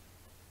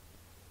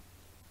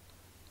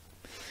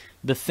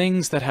 The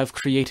things that have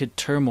created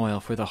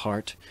turmoil for the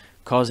heart,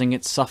 causing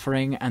it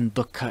suffering and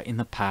dukkha in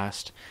the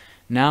past,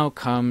 now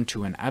come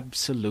to an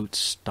absolute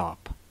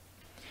stop.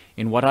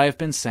 In what I have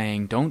been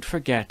saying, don't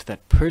forget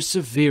that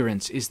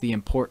perseverance is the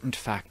important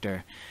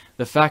factor,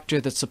 the factor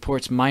that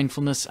supports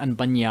mindfulness and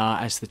banya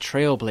as the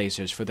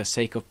trailblazers for the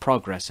sake of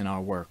progress in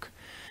our work.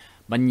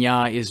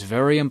 Banya is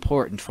very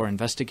important for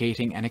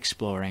investigating and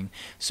exploring,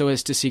 so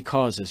as to see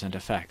causes and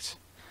effects.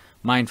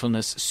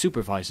 Mindfulness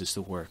supervises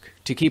the work,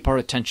 to keep our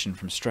attention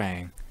from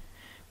straying.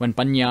 When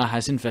Banya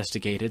has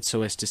investigated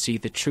so as to see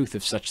the truth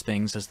of such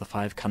things as the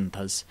 5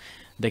 khandhas,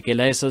 the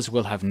kilesas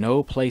will have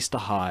no place to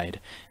hide,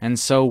 and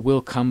so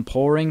will come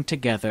pouring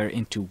together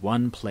into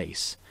one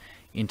place,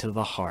 into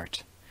the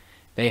heart.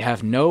 They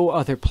have no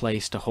other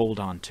place to hold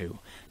on to,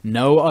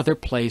 no other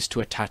place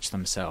to attach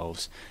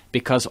themselves,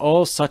 because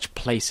all such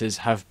places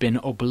have been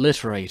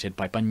obliterated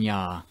by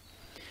Banya.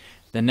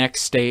 The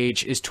next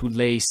stage is to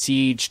lay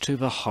siege to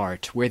the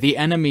heart, where the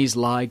enemies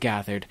lie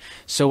gathered,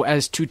 so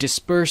as to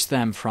disperse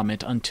them from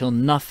it until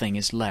nothing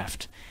is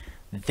left.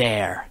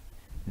 There.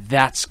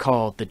 That's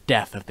called the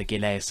death of the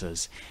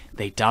kilesas.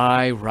 They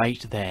die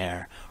right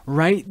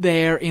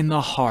there in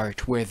the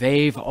heart where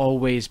they've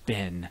always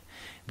been.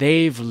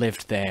 They've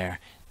lived there,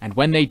 and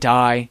when they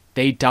die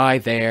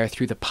there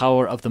through the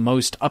power of the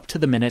most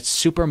up-to-the-minute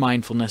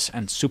super-mindfulness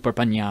and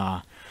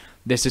super-banya.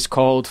 This is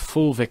called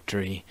full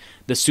victory.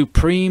 The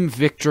supreme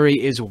victory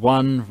is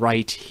won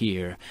right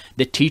here.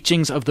 The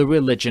teachings of the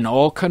religion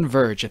all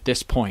converge at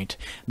this point.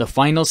 The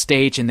final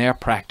stage in their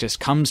practice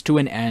comes to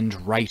an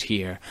end right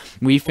here.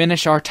 We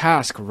finish our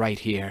task right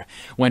here.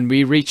 When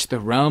we reach the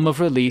realm of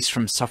release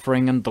from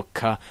suffering and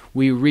dukkha,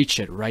 we reach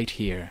it right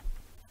here.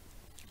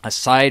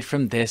 Aside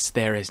from this,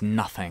 there is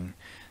nothing.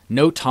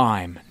 No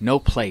time, no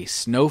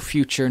place, no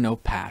future, no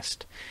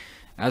past.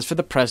 As for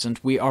the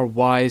present, we are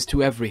wise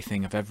to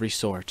everything of every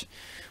sort.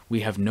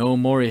 We have no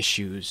more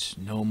issues,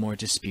 no more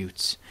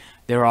disputes.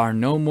 There are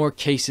no more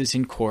cases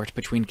in court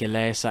between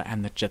kilesa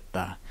and the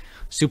citta.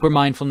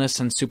 Supermindfulness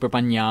and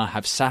superbanya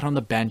have sat on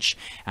the bench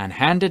and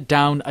handed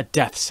down a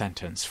death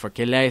sentence for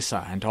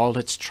kilesa and all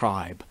its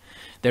tribe.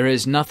 There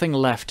is nothing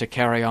left to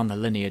carry on the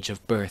lineage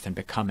of birth and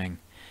becoming.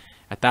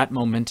 At that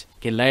moment,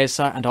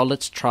 kilesa and all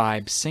its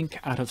tribe sink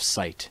out of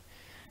sight.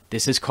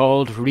 This is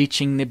called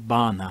reaching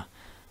nibbana,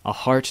 a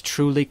heart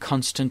truly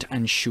constant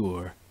and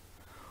sure.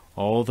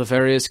 All the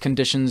various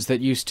conditions that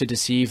used to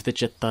deceive the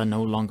citta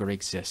no longer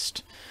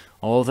exist.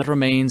 All that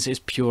remains is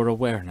pure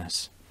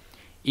awareness.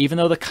 Even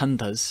though the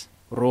khandhas,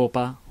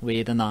 Rupa,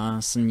 Vedana,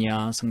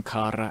 Sanya,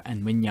 Sankhara,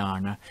 and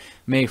Vijnana,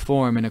 may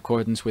form in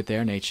accordance with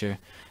their nature,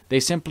 they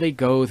simply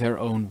go their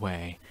own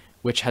way,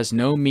 which has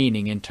no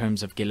meaning in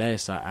terms of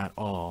kilesa at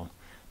all.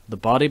 The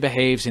body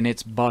behaves in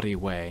its body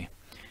way.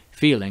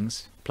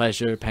 Feelings,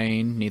 pleasure,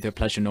 pain, neither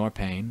pleasure nor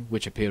pain,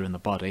 which appear in the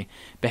body,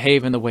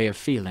 behave in the way of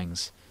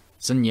feelings.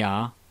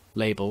 Sanya,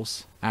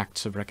 labels,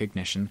 acts of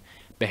recognition,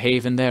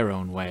 behave in their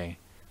own way.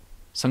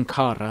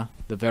 Sankhara,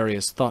 the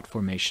various thought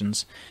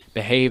formations,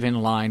 behave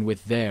in line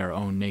with their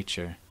own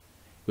nature.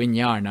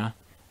 Vijnana,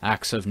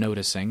 acts of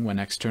noticing when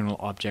external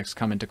objects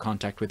come into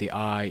contact with the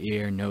eye,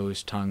 ear,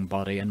 nose, tongue,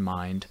 body, and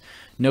mind,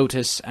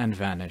 notice and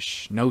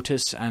vanish,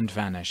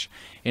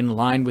 in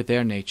line with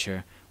their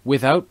nature,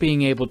 without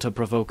being able to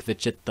provoke the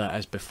citta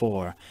as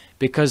before,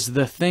 because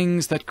the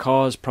things that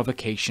cause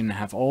provocation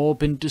have all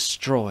been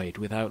destroyed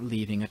without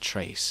leaving a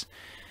trace.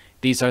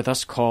 These are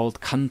thus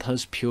called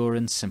khandhas pure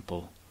and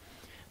simple.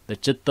 The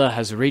citta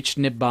has reached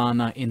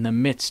nibbana in the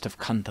midst of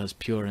khandhas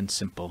pure and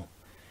simple.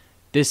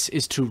 This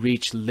is to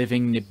reach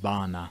living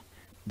nibbana,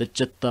 the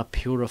citta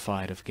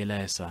purified of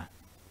kilesa.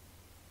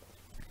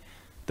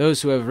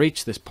 Those who have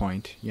reached this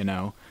point,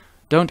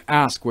 don't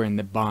ask where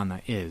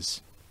nibbana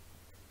is.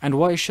 And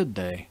why should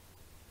they?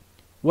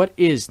 What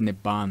is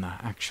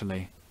nibbana,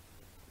 actually?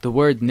 The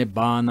word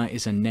nibbana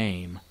is a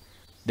name.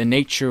 The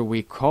nature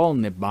we call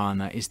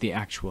nibbana is the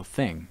actual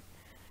thing.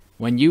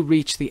 When you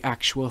reach the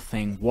actual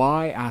thing,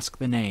 why ask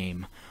the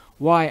name?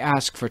 Why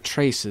ask for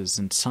traces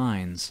and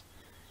signs?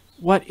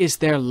 What is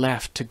there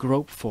left to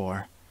grope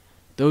for?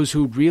 Those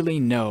who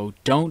really know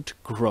don't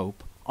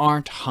grope,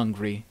 aren't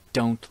hungry,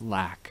 don't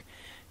lack,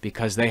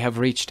 because they have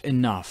reached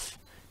enough,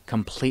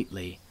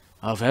 completely,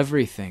 of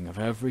everything of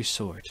every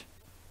sort.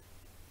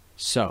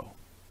 So,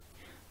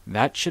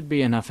 that should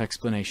be enough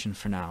explanation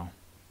for now.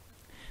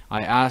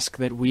 I ask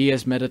that we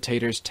as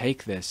meditators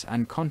take this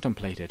and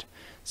contemplate it,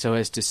 so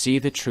as to see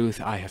the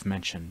truth I have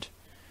mentioned.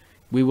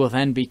 We will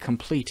then be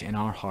complete in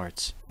our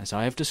hearts, as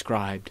I have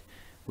described,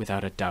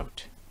 without a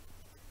doubt.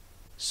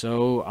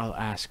 So I'll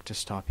ask to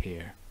stop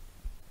here.